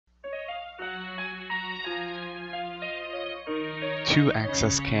Two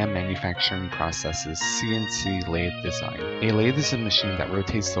axis cam manufacturing processes, CNC Lathe Design. A lathe is a machine that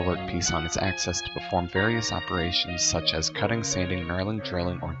rotates the workpiece on its axis to perform various operations such as cutting, sanding, knurling,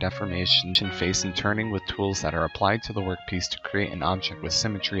 drilling, or deformation, face and turning with tools that are applied to the workpiece to create an object with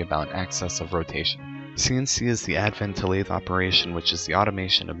symmetry about an axis of rotation. CNC is the advent to lathe operation, which is the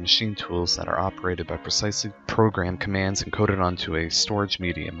automation of machine tools that are operated by precisely programmed commands encoded onto a storage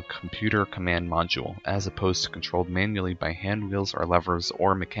medium, a computer command module, as opposed to controlled manually by hand wheels or levers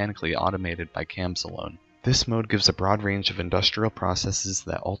or mechanically automated by cams alone. This mode gives a broad range of industrial processes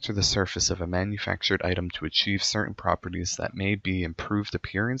that alter the surface of a manufactured item to achieve certain properties that may be improved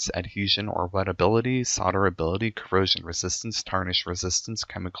appearance, adhesion or wettability, solderability, corrosion resistance, tarnish resistance,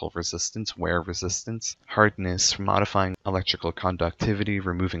 chemical resistance, wear resistance, hardness, modifying electrical conductivity,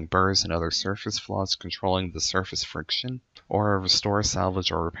 removing burrs and other surface flaws, controlling the surface friction, or restore,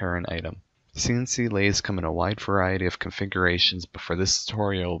 salvage, or repair an item. CNC lathes come in a wide variety of configurations, but for this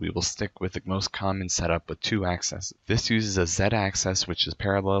tutorial we will stick with the most common setup with two axes. This uses a Z-axis which is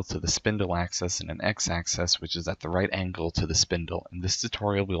parallel to the spindle axis and an X-axis which is at the right angle to the spindle. In this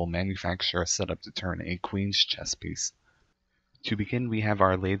tutorial we will manufacture a setup to turn a queen's chess piece. To begin, we have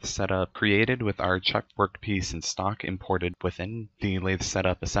our lathe setup created with our chuck workpiece and stock imported within the lathe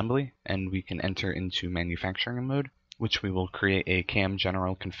setup assembly, and we can enter into manufacturing mode, which we will create a cam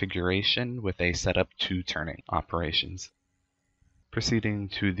general configuration with a setup to turning operations. Proceeding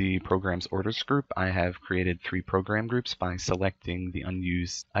to the programs orders group, I have created 3 program groups by selecting the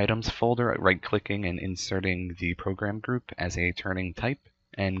unused items folder, right-clicking and inserting the program group as a turning type,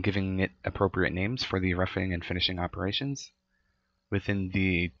 and giving it appropriate names for the roughing and finishing operations. Within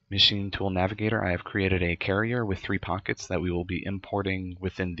the Machine Tool Navigator, I have created a carrier with 3 pockets that we will be importing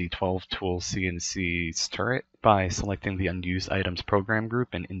within the 12-tool CNC's turret by selecting the Unused Items program group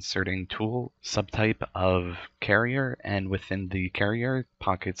and inserting tool subtype of carrier, and within the carrier,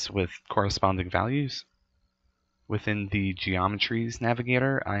 pockets with corresponding values. Within the Geometries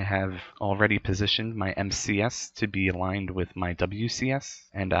Navigator, I have already positioned my MCS to be aligned with my WCS,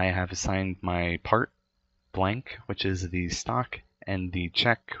 and I have assigned my part blank, which is the stock, and the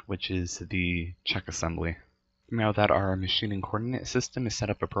check, which is the check assembly. Now that our machining coordinate system is set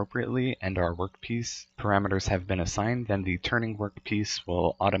up appropriately and our workpiece parameters have been assigned, then the turning workpiece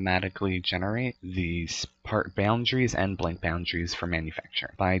will automatically generate the part boundaries and blank boundaries for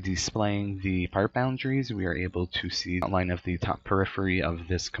manufacture. By displaying the part boundaries, we are able to see the outline of the top periphery of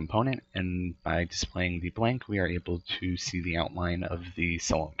this component, and by displaying the blank, we are able to see the outline of the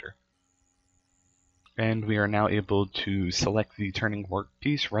cylinder. And we are now able to select the turning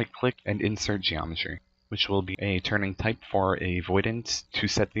workpiece, right-click, and insert geometry, which will be a turning type for a avoidance to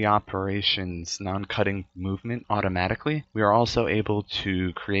set the operation's non-cutting movement automatically. We are also able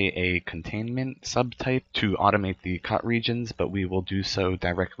to create a containment subtype to automate the cut regions, but we will do so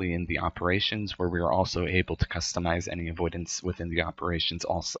directly in the operations, where we are also able to customize any avoidance within the operations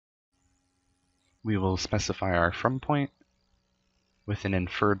also. We will specify our from point with an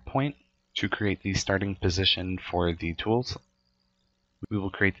inferred point to create the starting position for the tools. We will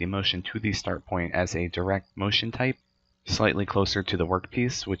create the motion to the start point as a direct motion type, slightly closer to the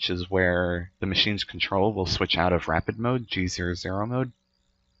workpiece, which is where the machine's control will switch out of rapid mode, G00 mode.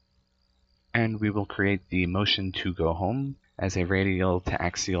 And we will create the motion to go home as a radial to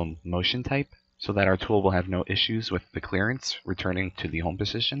axial motion type, so that our tool will have no issues with the clearance returning to the home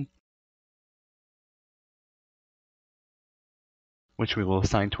position, which we will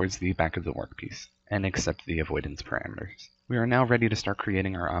assign towards the back of the workpiece, and accept the avoidance parameters. We are now ready to start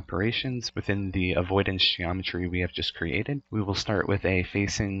creating our operations within the avoidance geometry we have just created. We will start with a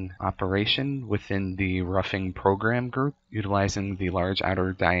facing operation within the roughing program group, utilizing the large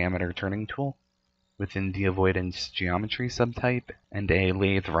outer diameter turning tool within the avoidance geometry subtype and a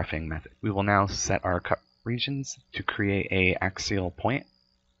lathe roughing method. We will now set our cut regions to create a axial point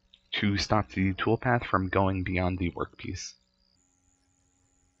to stop the toolpath from going beyond the workpiece.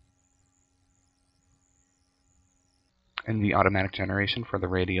 And the automatic generation for the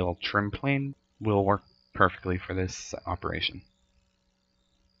radial trim plane will work perfectly for this operation.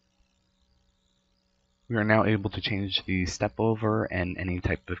 We are now able to change the step over and any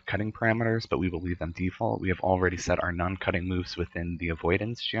type of cutting parameters, but we will leave them default. We have already set our non-cutting moves within the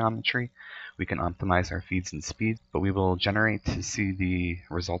avoidance geometry. We can optimize our feeds and speed, but we will generate to see the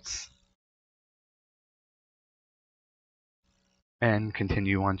results and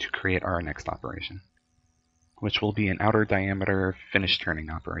continue on to create our next operation, which will be an outer diameter finish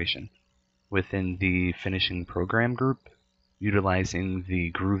turning operation. Within the finishing program group, utilizing the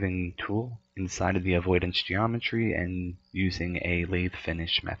grooving tool inside of the avoidance geometry and using a lathe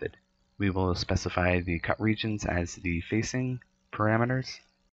finish method. We will specify the cut regions as the facing, parameters.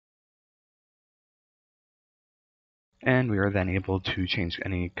 And we are then able to change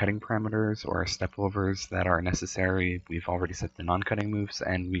any cutting parameters or step overs that are necessary. We've already set the non-cutting moves,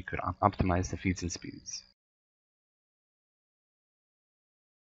 and we could optimize the feeds and speeds.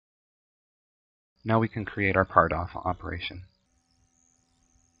 Now we can create our part off operation.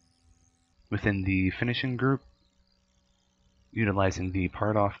 Within the finishing group, utilizing the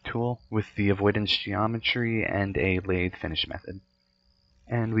part off tool with the avoidance geometry and a lathe finish method.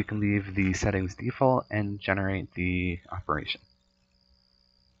 And we can leave the settings default and generate the operation.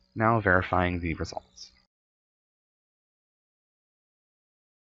 Now verifying the results.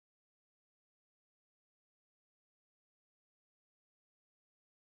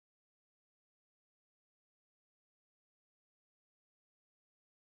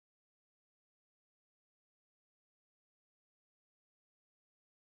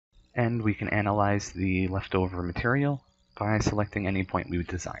 And we can analyze the leftover material by selecting any point we would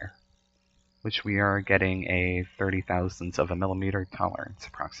desire, which we are getting a 30,000ths of a millimeter tolerance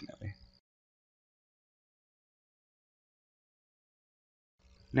approximately.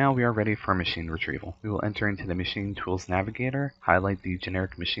 Now we are ready for machine retrieval. We will enter into the Machine Tools Navigator, highlight the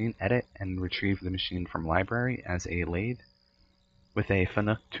generic machine, edit, and retrieve the machine from library as a lathe with a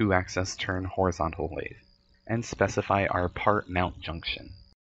Fanuc 2-axis turn horizontal lathe, and specify our part mount junction.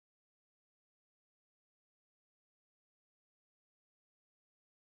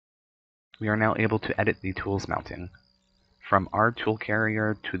 We are now able to edit the tool's mounting from our tool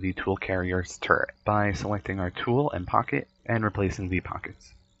carrier to the tool carrier's turret by selecting our tool and pocket and replacing the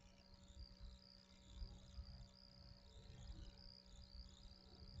pockets.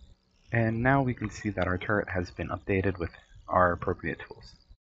 And now we can see that our turret has been updated with our appropriate tools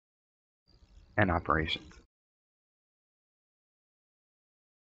and operations.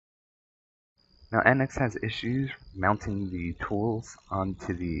 Now NX has issues mounting the tools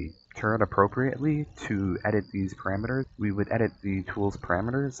onto the turret appropriately. To edit these parameters, we would edit the tools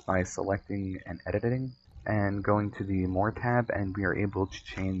parameters by selecting and editing and going to the More tab, and we are able to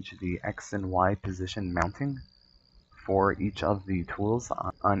change the X and Y position mounting for each of the tools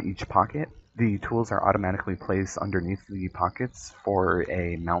on each pocket. The tools are automatically placed underneath the pockets for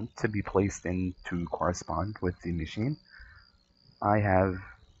a mount to be placed in to correspond with the machine. I have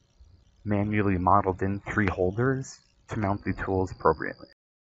manually modeled in 3 holders to mount the tools appropriately.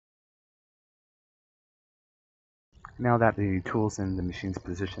 Now that the tools in the machine's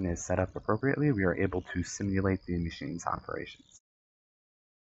position is set up appropriately, we are able to simulate the machine's operations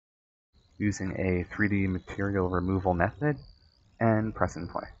using a 3D material removal method and press and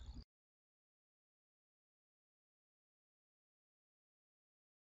play.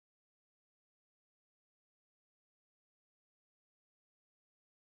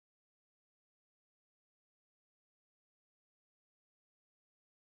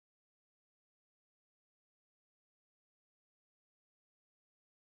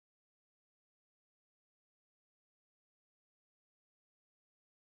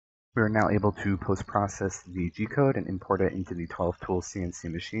 We are now able to post-process the G-code and import it into the 12-tool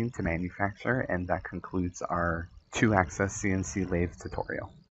CNC machine to manufacture, and that concludes our 2-axis CNC lathe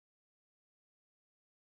tutorial.